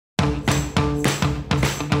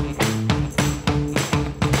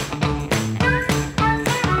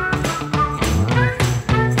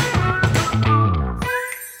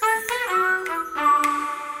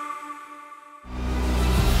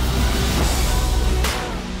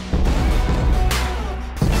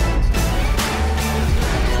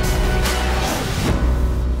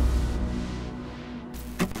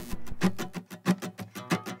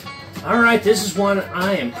Alright, this is one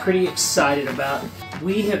I am pretty excited about.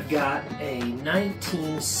 We have got a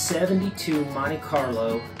 1972 Monte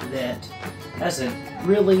Carlo that has a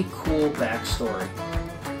really cool backstory.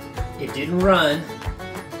 It didn't run,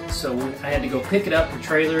 so I had to go pick it up and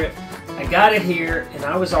trailer it. I got it here, and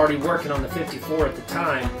I was already working on the 54 at the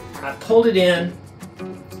time. I pulled it in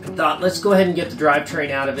and thought, let's go ahead and get the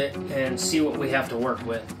drivetrain out of it and see what we have to work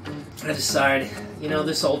with. I decided, you know,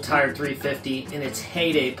 this old tire 350 in its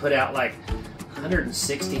heyday put out like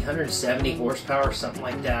 160, 170 horsepower or something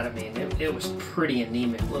like that. I mean, it was pretty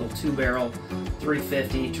anemic. Little 2-barrel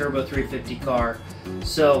 350, turbo 350 car.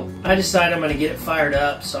 So I decided I'm going to get it fired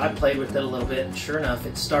up. So I played with it a little bit, and sure enough,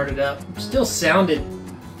 it started up. Still sounded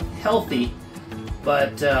healthy,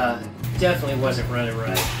 but definitely wasn't running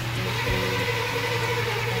right.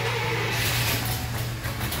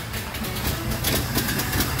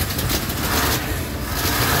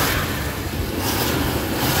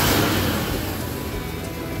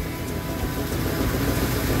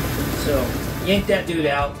 So yank that dude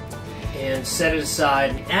out and set it aside.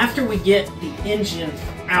 And after we get the engine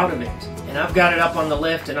out of it, and I've got it up on the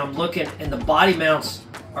lift and I'm looking, and the body mounts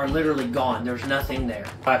are literally gone. There's nothing there.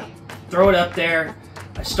 I throw it up there.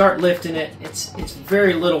 I start lifting it. It's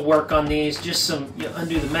very little work on these. Just some, you know,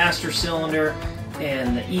 undo the master cylinder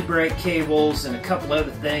and the e-brake cables and a couple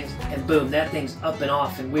other things, and boom, that thing's up and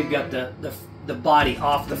off, and we've got the body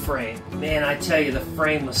off the frame. Man, I tell you, the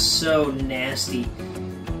frame was so nasty.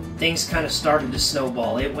 Things kind of started to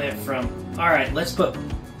snowball. It went from, all right, let's put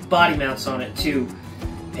body mounts on it too,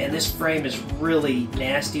 and this frame is really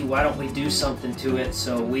nasty. Why don't we do something to it?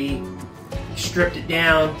 So we stripped it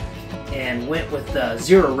down and went with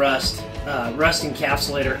zero rust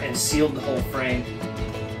encapsulator and sealed the whole frame.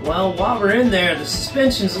 Well, while we're in there, the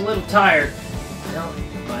suspension's a little tired. Well,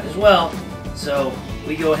 might as well. So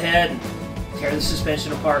we go ahead and tear the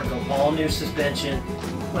suspension apart, go all new suspension.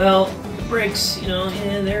 Well, brakes, you know,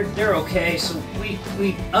 and they're okay. So we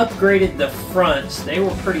upgraded the fronts. They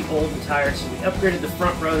were pretty old and tired, so we upgraded the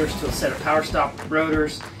front rotors to a set of power stop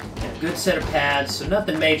rotors and a good set of pads. So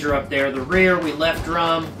nothing major up there. The rear, we left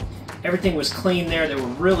drum. Everything was clean there. They were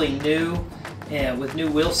really new, and with new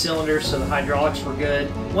wheel cylinders, so the hydraulics were good.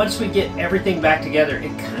 Once we get everything back together,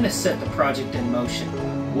 it kind of set the project in motion.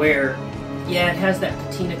 Where, yeah, it has that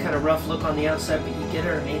patina kind of rough look on the outside, but you get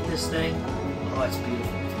underneath this thing, oh, it's beautiful.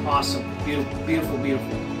 Awesome. Beautiful, beautiful,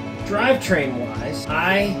 beautiful. Drivetrain wise,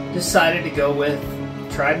 I decided to go with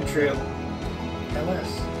tried and true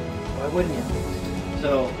LS. Why wouldn't you?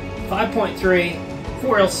 So 5.3,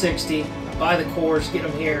 4L60, buy the cores, get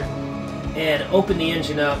them here, and open the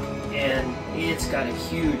engine up, and it's got a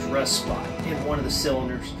huge rust spot in one of the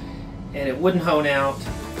cylinders, and it wouldn't hone out.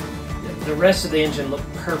 The rest of the engine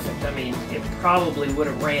looked perfect. I mean, it probably would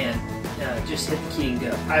have ran. Just hit the key and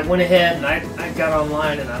go. I went ahead and I got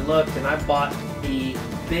online and I looked, and I bought the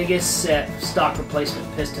biggest set of stock replacement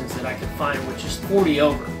pistons that I could find, which is 40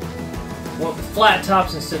 over. Went with flat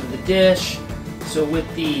tops instead of the dish. So with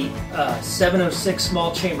the 706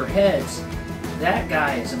 small chamber heads, that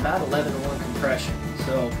guy is about 11-to-1 compression.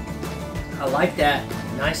 So I like that.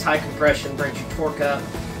 Nice high compression, brings your torque up.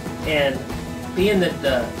 And being that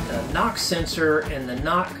the knock sensor and the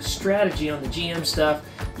knock strategy on the GM stuff,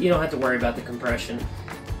 you don't have to worry about the compression.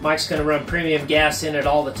 Mike's going to run premium gas in it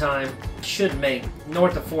all the time. Should make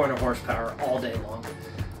north of 400 horsepower all day long.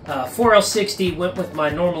 4L60 went with my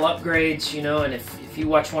normal upgrades, you know, and if you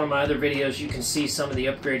watch one of my other videos, you can see some of the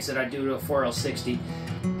upgrades that I do to a 4L60.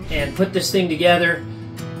 And put this thing together,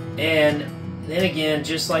 and then again,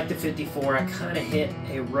 just like the 54, I kind of hit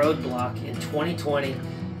a roadblock in 2020.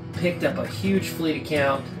 Picked up a huge fleet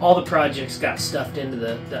account. All the projects got stuffed into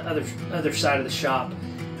the other side of the shop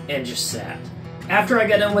and just sat. After I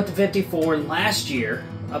got done with the 54 last year,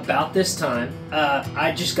 about this time,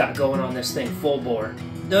 I just got going on this thing full bore.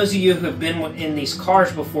 Those of you who have been in these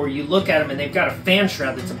cars before, you look at them and they've got a fan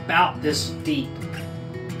shroud that's about this deep,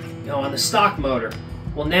 you know, on the stock motor.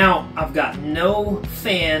 Well, now I've got no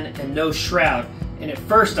fan and no shroud, and at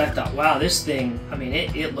first I thought, wow, this thing, I mean,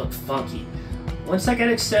 it looked funky. Once I got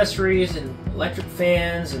accessories and electric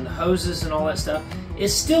fans and hoses and all that stuff,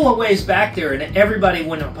 it's still a ways back there, and everybody,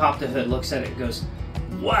 when I pop the hood, looks at it and goes,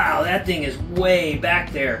 wow, that thing is way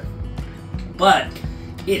back there. But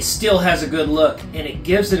it still has a good look, and it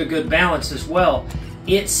gives it a good balance as well.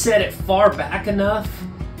 It set it far back enough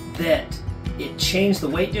that it changed the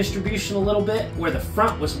weight distribution a little bit, where the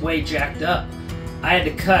front was way jacked up. I had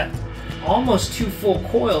to cut almost 2 full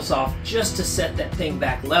coils off just to set that thing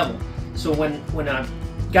back level. So when I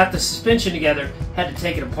got the suspension together, had to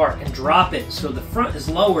take it apart and drop it so the front is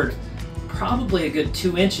lowered probably a good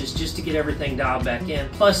 2 inches just to get everything dialed back in.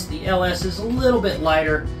 Plus the LS is a little bit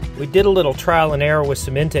lighter. We did a little trial and error with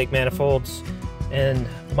some intake manifolds, and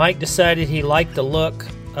Mike decided he liked the look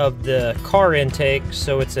of the car intake,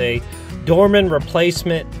 so it's a Dorman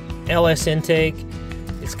replacement LS intake.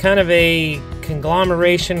 It's kind of a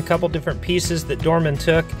conglomeration, couple different pieces that Dorman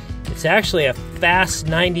took. It's actually a Fast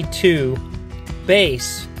 92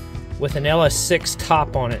 base with an LS6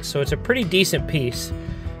 top on it, so it's a pretty decent piece.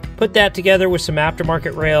 Put that together with some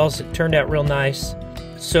aftermarket rails. It turned out real nice.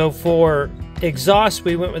 So for exhaust,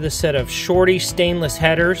 we went with a set of Shorty stainless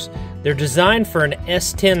headers. They're designed for an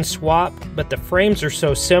S10 swap, but the frames are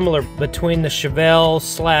so similar between the Chevelle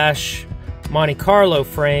 / Monte Carlo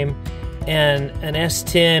frame and an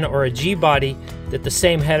S10 or a G-body that the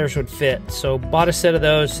same headers would fit. So bought a set of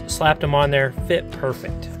those, slapped them on there, fit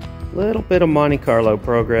perfect. Little bit of Monte Carlo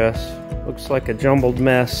progress. Looks like a jumbled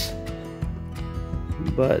mess,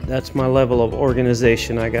 but that's my level of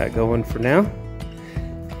organization I got going for now.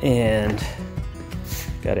 And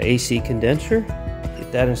got an AC condenser,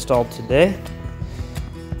 get that installed today.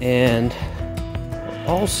 And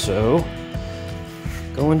also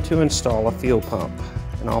going to install a fuel pump,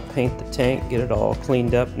 and I'll paint the tank, get it all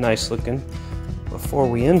cleaned up, nice looking before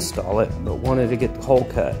we install it, but wanted to get the hole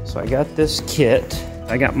cut. So I got this kit.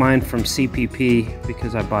 I got mine from CPP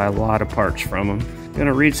because I buy a lot of parts from them.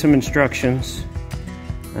 Gonna read some instructions,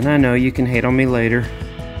 and I know you can hate on me later,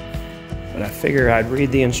 but I figure I'd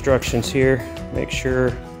read the instructions here, make sure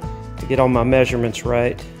to get all my measurements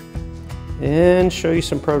right, and show you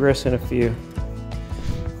some progress in a few.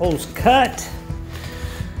 Holes cut.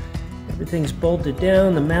 Everything's bolted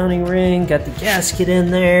down, the mounting ring, got the gasket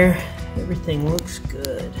in there. Everything looks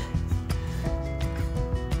good.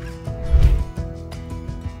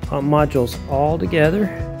 Pump modules all together.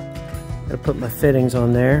 Gotta put my fittings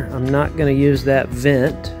on there. I'm not gonna use that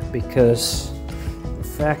vent because the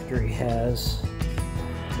factory has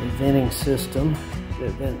a venting system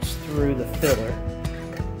that vents through the filler.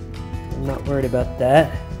 I'm not worried about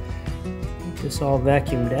that. Get this all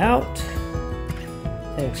vacuumed out.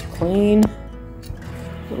 Tank's clean.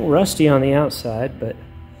 A little rusty on the outside, but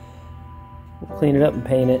we'll clean it up and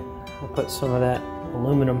paint it. I'll put some of that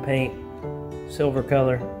aluminum paint, silver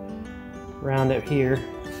color, around it here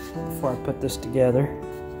before I put this together.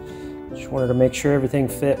 Just wanted to make sure everything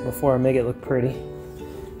fit before I make it look pretty.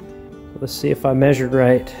 Let's see if I measured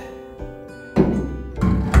right.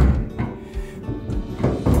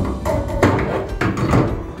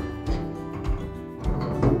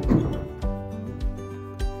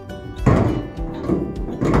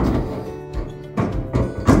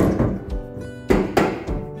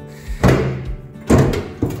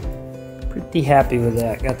 Pretty happy with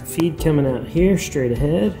that. Got the feed coming out here straight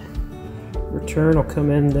ahead. Return will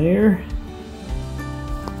come in there.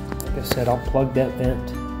 Like I said, I'll plug that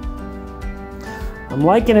vent. I'm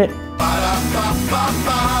liking it.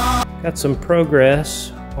 Got some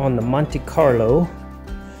progress on the Monte Carlo.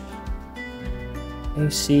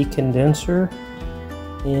 AC condenser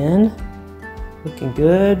in. Looking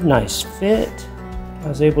good, nice fit. I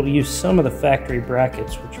was able to use some of the factory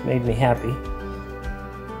brackets, which made me happy.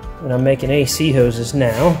 And I'm making AC hoses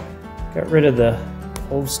now. Got rid of the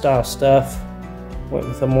old style stuff. Went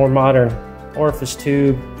with a more modern orifice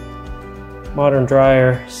tube, modern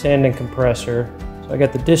dryer, sanding compressor. So I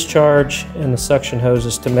got the discharge and the suction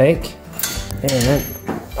hoses to make. And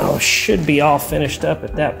I should be all finished up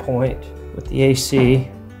at that point with the AC.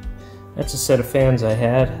 That's a set of fans I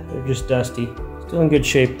had. They're just dusty. Still in good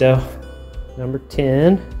shape though. Number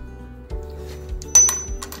 10.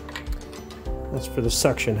 That's for the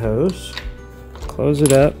suction hose. Close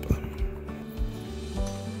it up.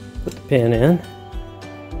 Put the pin in.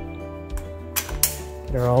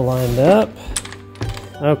 Get her all lined up.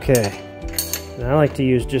 Okay. Now I like to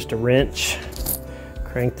use just a wrench.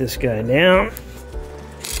 Crank this guy down.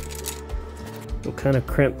 It'll kind of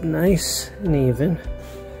crimp nice and even.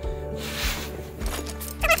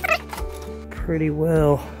 Pretty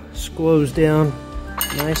well squoze down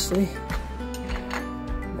nicely.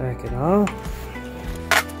 Back it off.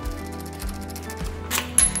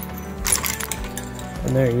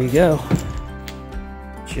 And there you go.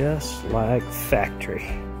 Just like factory.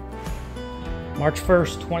 March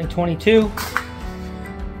 1st, 2022.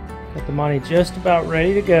 Got the Monte just about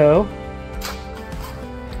ready to go.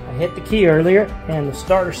 I hit the key earlier and the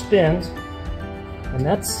starter spins, and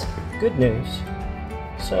that's good news.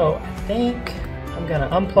 So I think I'm gonna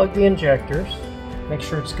unplug the injectors, make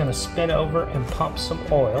sure it's gonna spin over and pump some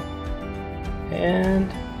oil,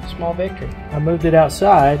 and small victory. I moved it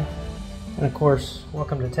outside, and of course,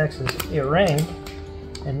 welcome to Texas, it rained,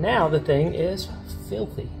 and now the thing is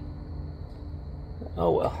filthy. Oh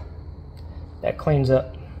well, that cleans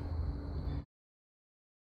up.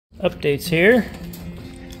 Updates here.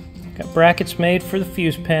 Got brackets made for the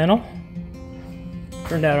fuse panel.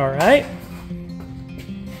 Turned out all right.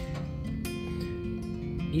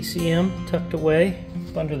 ECM tucked away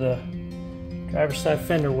up under the driver's side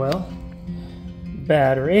fender well.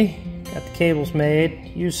 Battery. Got the cables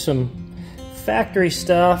made. Used some factory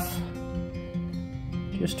stuff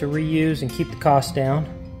just to reuse and keep the cost down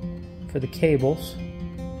for the cables.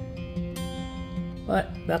 But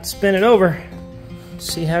about to spin it over.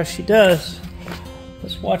 See how she does.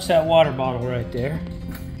 Let's watch that water bottle right there.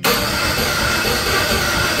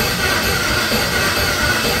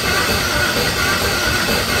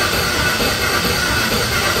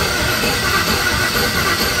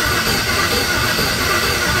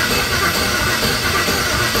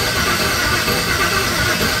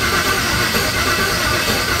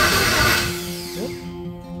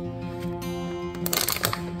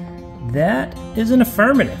 That is an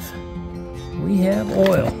affirmative. We have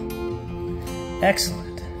oil.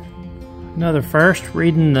 Excellent. Another first,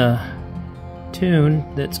 reading the tune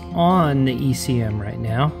that's on the ECM right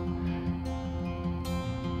now.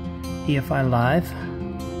 EFI Live,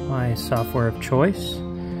 my software of choice.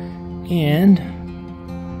 And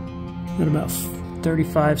got about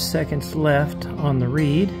 35 seconds left on the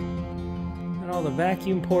read. Got all the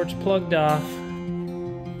vacuum ports plugged off,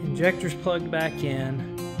 injectors plugged back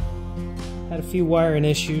in. Had a few wiring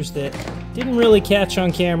issues that didn't really catch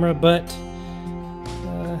on camera, but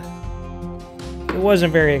it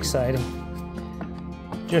wasn't very exciting.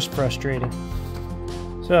 Just frustrating.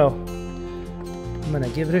 So, I'm gonna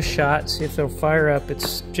give it a shot, see if it'll fire up.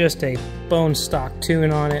 It's just a bone stock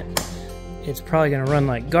tune on it. It's probably gonna run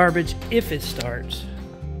like garbage if it starts,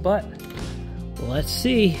 but let's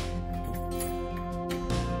see.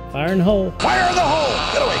 Fire in the hole. Fire in the hole!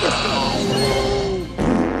 Get away!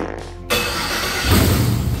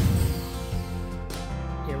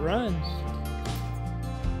 It runs.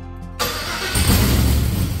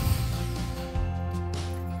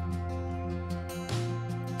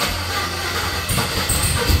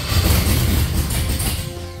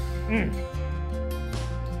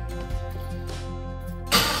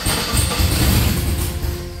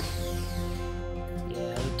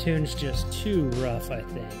 Yeah, the tune's just too rough, I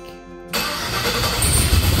think.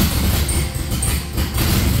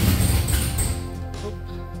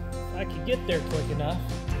 If I could get there quick enough.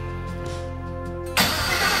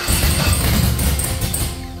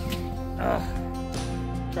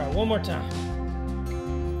 Try one more time.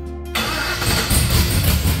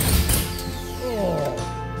 Oh.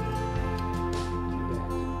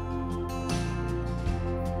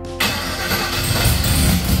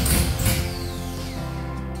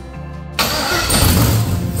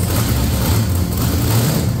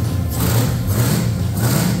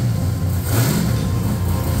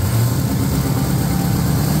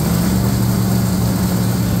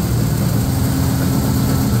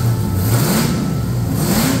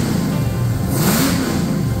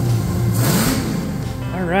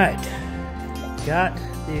 Got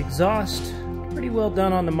the exhaust pretty well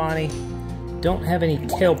done on the Monte. Don't have any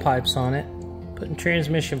tailpipes on it. Putting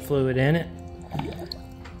transmission fluid in it.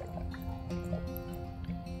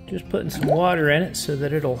 Just putting some water in it so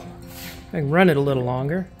that I can run it a little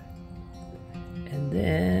longer. And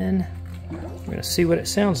then we're gonna see what it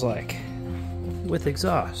sounds like with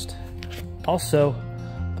exhaust. Also,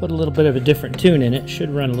 put a little bit of a different tune in it. Should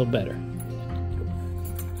run a little better.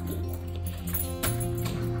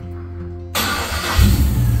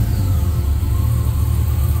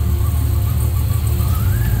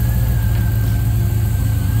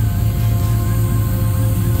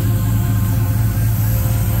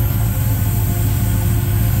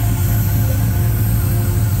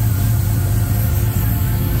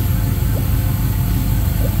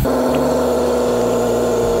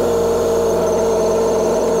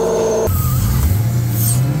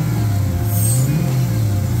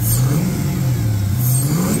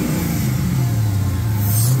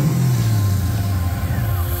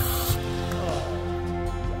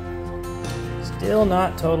 Still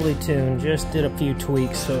not totally tuned, just did a few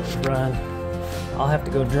tweaks so it should run. I'll have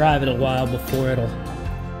to go drive it a while before it'll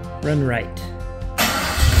run right.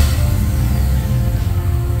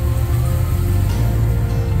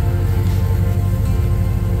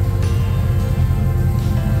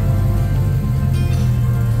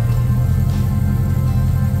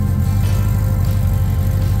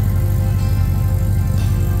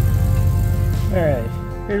 Alright,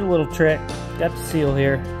 here's a little trick. Got the seal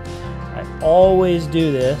here. I always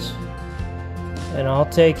do this, and I'll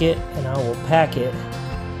take it and I will pack it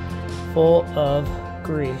full of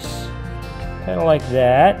grease kind of like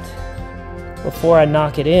that, before I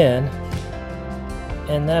knock it in.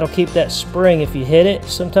 And that'll keep that spring. If you hit it,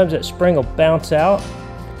 sometimes that spring will bounce out,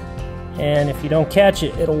 and if you don't catch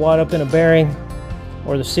it, it'll wad up in a bearing,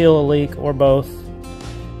 or the seal will leak, or both,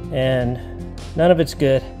 and none of it's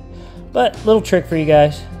good. But little trick for you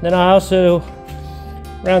guys. Then I also,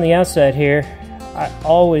 around the outside here, I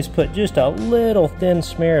always put just a little thin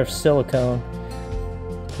smear of silicone,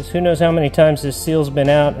 because who knows how many times this seal's been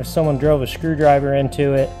out, or someone drove a screwdriver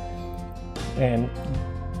into it and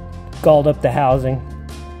galled up the housing.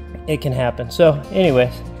 It can happen. So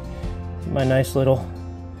anyways, my nice little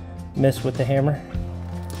miss with the hammer.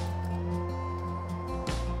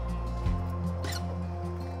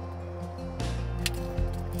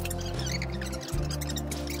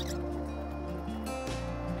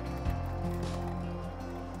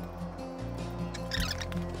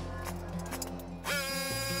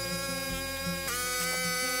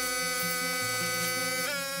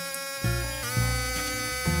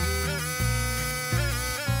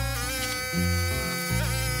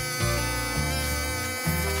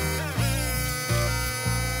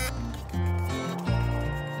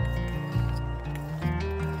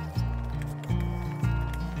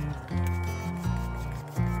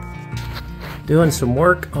 Doing some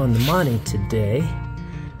work on the Monte today.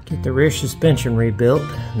 Get the rear suspension rebuilt,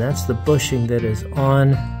 and that's the bushing that is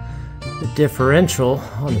on the differential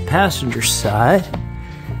on the passenger side.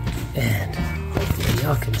 And hopefully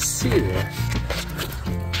y'all can see this.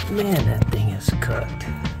 Man, that thing is cooked.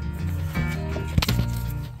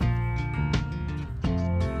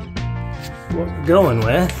 What we're going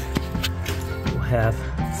with, we'll have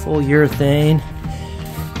full urethane.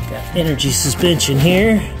 Got energy suspension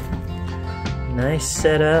here. Nice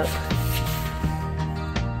setup,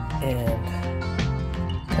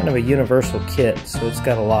 and kind of a universal kit, so it's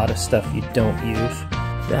got a lot of stuff you don't use.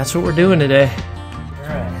 That's what we're doing today.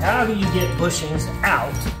 Alright, how do you get bushings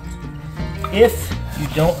out if you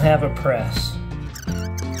don't have a press?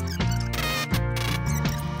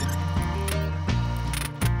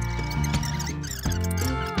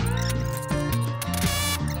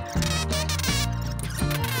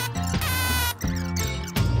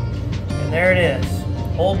 There it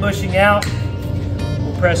is. Old bushing out.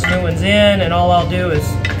 We'll press new ones in, and all I'll do is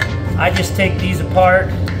I just take these apart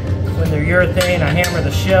when they're urethane. I hammer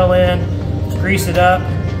the shell in, grease it up,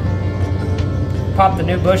 pop the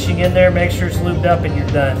new bushing in there, make sure it's lubed up, and you're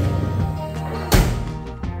done.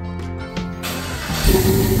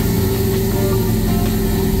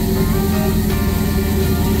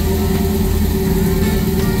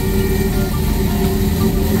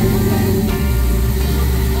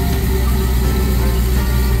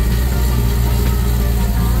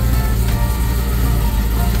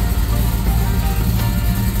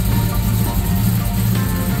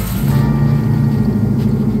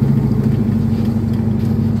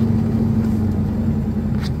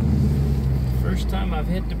 Time I've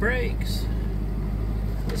hit the brakes.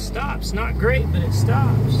 It stops. Not great, but it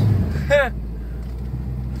stops.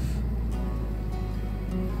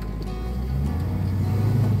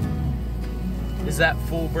 Is that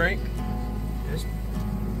full brake? It's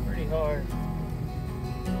pretty hard.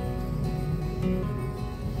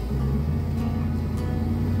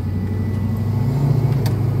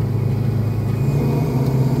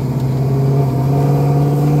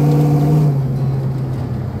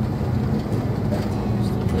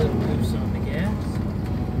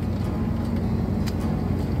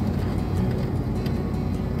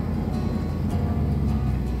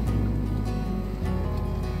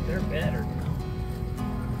 Better.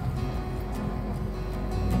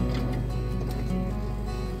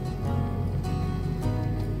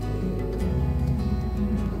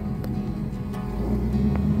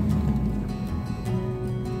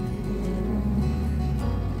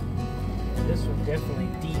 This one's definitely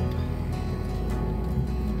deep.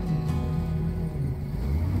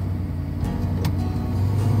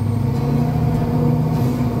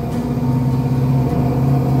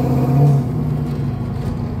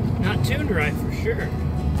 Tuned right for sure.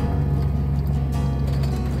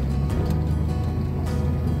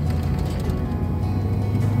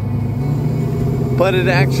 But it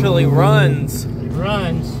actually runs. It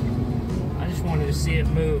runs. I just wanted to see it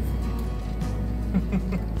move.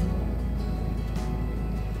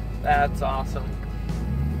 That's awesome.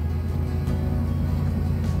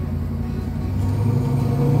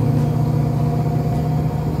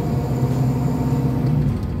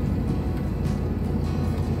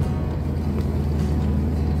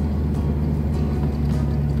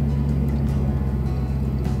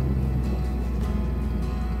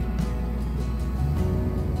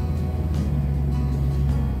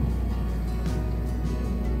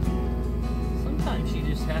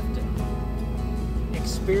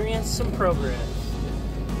 and some progress.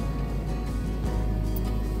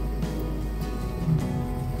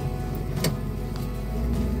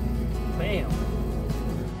 Bam.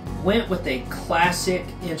 Went with a classic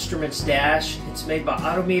Instruments dash. It's made by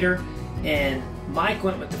Autometer, and Mike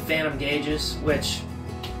went with the Phantom gauges, which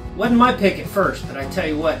wasn't my pick at first, but I tell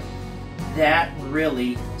you what, that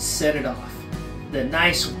really set it off. The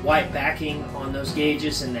nice white backing on those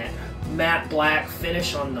gauges and that matte black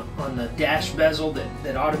finish on the dash bezel that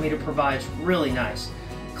Autometer provides, really nice.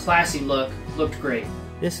 Classy look, looked great.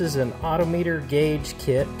 This is an Autometer gauge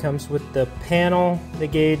kit. Comes with the panel, the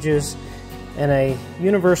gauges, and a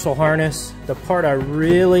universal harness. The part I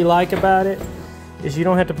really like about it is you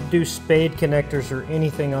don't have to do spade connectors or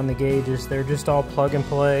anything on the gauges. They're just all plug and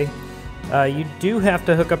play. You do have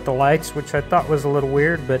to hook up the lights, which I thought was a little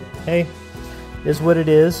weird, but hey, is what it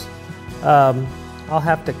is. I'll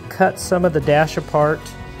have to cut some of the dash apart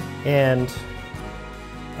and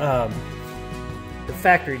the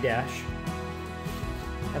factory dash.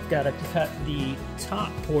 I've got to cut the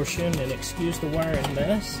top portion, and excuse the wiring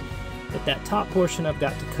mess, but that top portion I've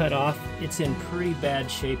got to cut off. It's in pretty bad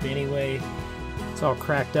shape anyway. It's all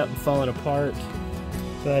cracked up and falling apart.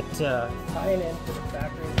 But tying into the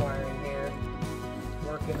factory wiring here,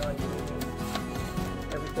 working on getting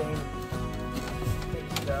everything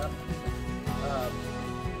fixed up. The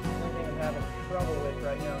only thing I'm having trouble with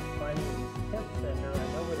right now is finding the temp sender. I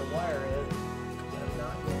know where the wire is, but I'm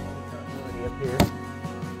not getting any continuity up here.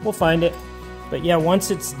 We'll find it. But yeah, once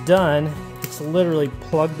it's done, it's literally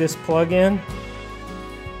plug this plug in,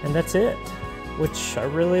 and that's it, which I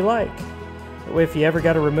really like. That way, if you ever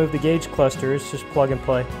got to remove the gauge cluster, it's just plug and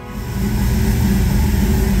play.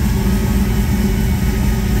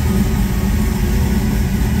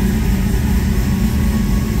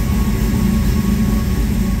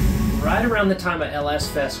 Right around the time of LS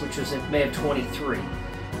Fest, which was in May of 23,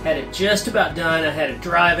 had it just about done. I had it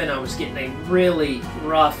driving. I was getting a really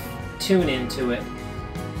rough tune into it,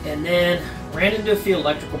 and then ran into a few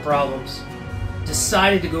electrical problems.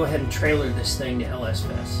 Decided to go ahead and trailer this thing to LS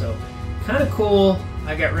Fest. So kind of cool.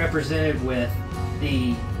 I got represented with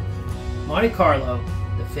the Monte Carlo,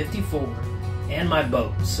 the 54, and my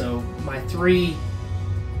boat. So my 3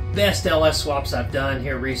 best LS swaps I've done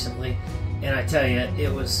here recently. And I tell you,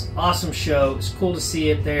 it was an awesome show. It's cool to see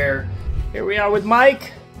it there. Here we are with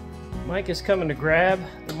Mike. Mike is coming to grab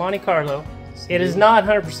the Monte Carlo. It is not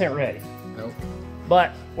 100% ready. Nope.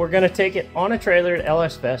 But we're going to take it on a trailer at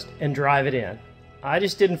LS Fest and drive it in. I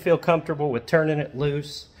just didn't feel comfortable with turning it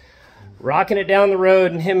loose, rocking it down the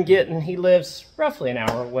road, and he lives roughly an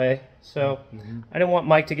hour away. So I didn't want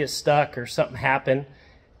Mike to get stuck or something happen,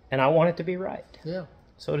 and I want it to be right. Yeah.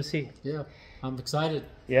 So does he. Yeah. I'm excited.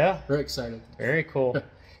 Yeah? Very excited. Very cool.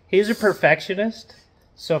 He's a perfectionist,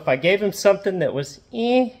 so if I gave him something that was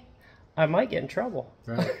I might get in trouble.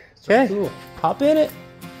 Right. Okay, Cool. Hop in it.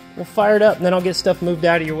 We'll fire it up, and then I'll get stuff moved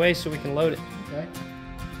out of your way so we can load it. Okay.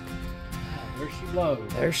 There she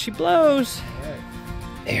blows. There she blows. All right.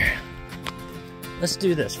 There. Let's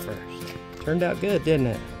do this first. Turned out good, didn't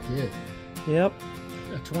it? Good. Yep.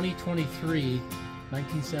 A 2023,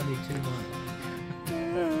 1972 model.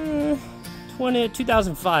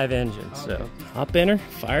 2005 engine. So Okay. hop in her,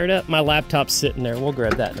 fire it up. My laptop's sitting there. We'll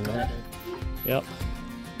grab that in a minute. Yep.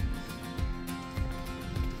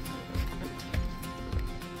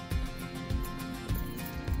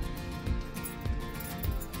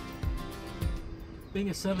 Being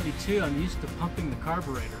a 72, I'm used to pumping the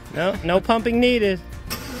carburetor. No pumping needed.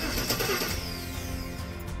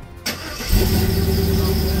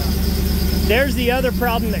 There's the other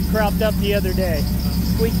problem that cropped up the other day.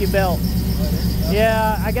 Squeaky belt.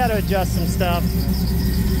 Yeah, I got to adjust some stuff.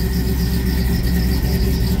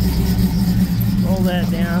 Roll that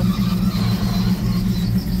down.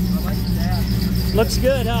 I like the dash. Looks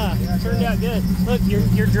good, huh? Turned out good. Look,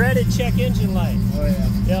 your dreaded check engine light. Oh yeah.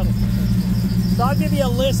 Yep. So I'll give you a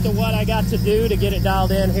list of what I got to do to get it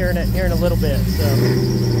dialed in here in a little bit. So.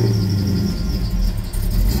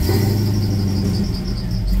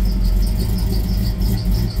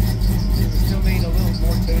 Still need a little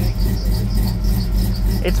more tuning.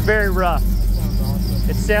 It's very rough. That sounds awesome.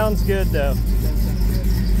 It sounds good though. That sounds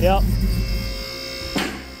good. Yep.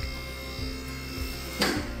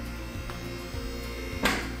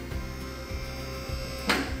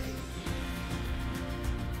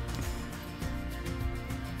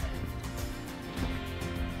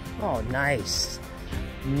 Oh, nice.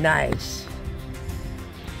 Nice.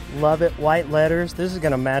 Love it. White letters. This is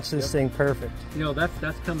going to match this thing perfect. You know,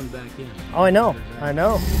 that's coming back in. Oh, I know. I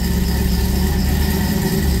know.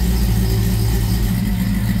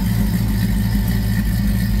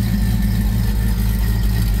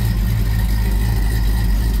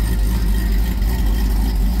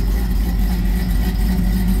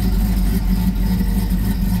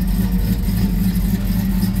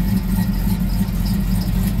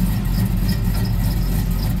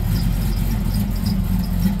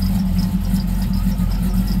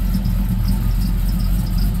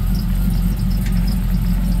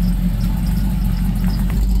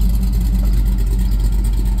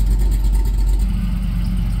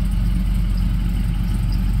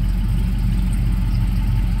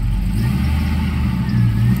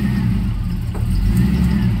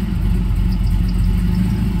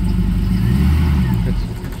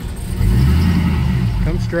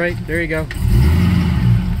 right. There you go.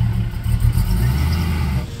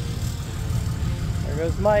 There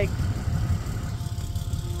goes Mike.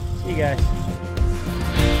 See you guys.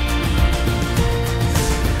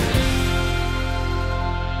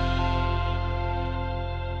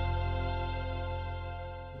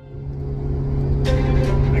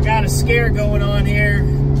 I got a scare going on here.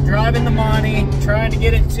 Driving the Monte, trying to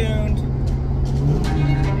get it tuned.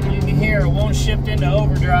 You can hear it won't shift into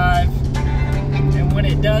overdrive. And when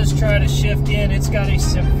it does try to shift in, it's got a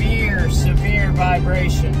severe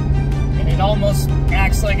vibration. And it almost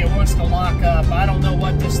acts like it wants to lock up. I don't know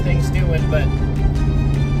what this thing's doing, but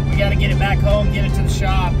we got to get it back home, get it to the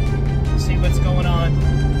shop, see what's going on.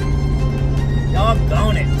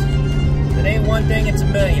 Doggone it. If it ain't one thing, it's a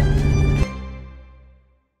million.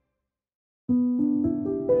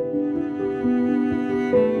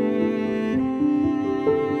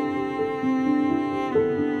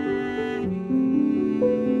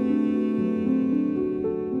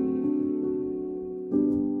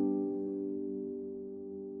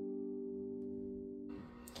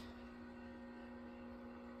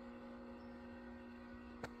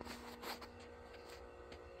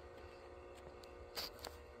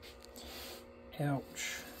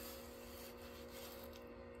 Ouch.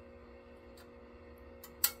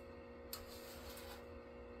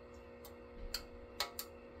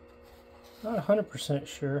 Not 100%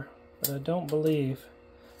 sure, but I don't believe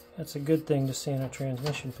that's a good thing to see in a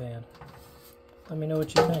transmission pan. Let me know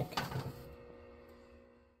what you think.